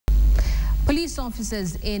Police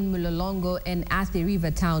officers in Mlolongo and Athi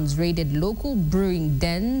river towns raided local brewing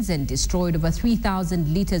dens and destroyed over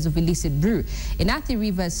 3,000 litres of illicit brew. In Athi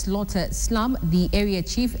River slum, the area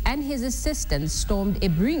chief and his assistants stormed a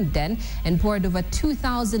brewing den and poured over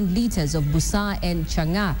 2,000 litres of busaa and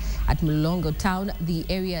chang'aa. At Mlolongo town, the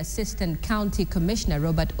area assistant county commissioner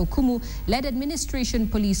Robert Okumu led administration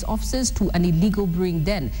police officers to an illegal brewing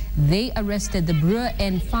den. They arrested the brewer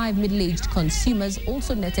and 5 middle-aged consumers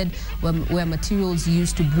also netted where materials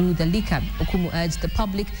used to brew the liquor. Okumu urged the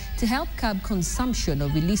public to help curb consumption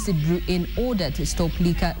of illicit brew in order to stop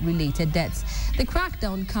liquor-related deaths. The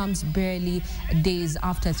crackdown comes barely days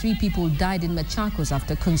after 3 people died in Machakos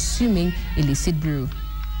after consuming illicit brew.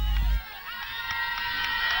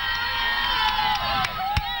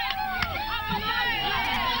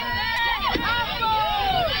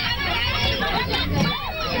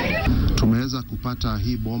 Tumeweza kupata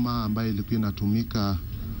hii boma ambayo ilikuwa inatumika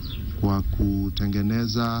kwa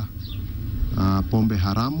kutengeneza pombe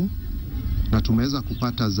haramu, na tumeweza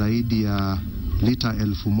kupata zaidi ya lita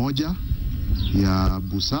 1,000 ya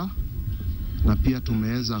busaa, na pia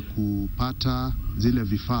tumeweza kupata zile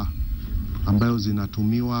vifaa ambayo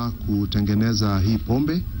zinatumiwa kutengeneza hii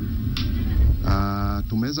pombe.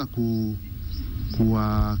 Tumeweza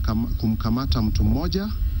kumkamata mtu mmoja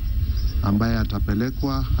ambaye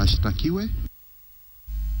atapelekwa ashtakiwe.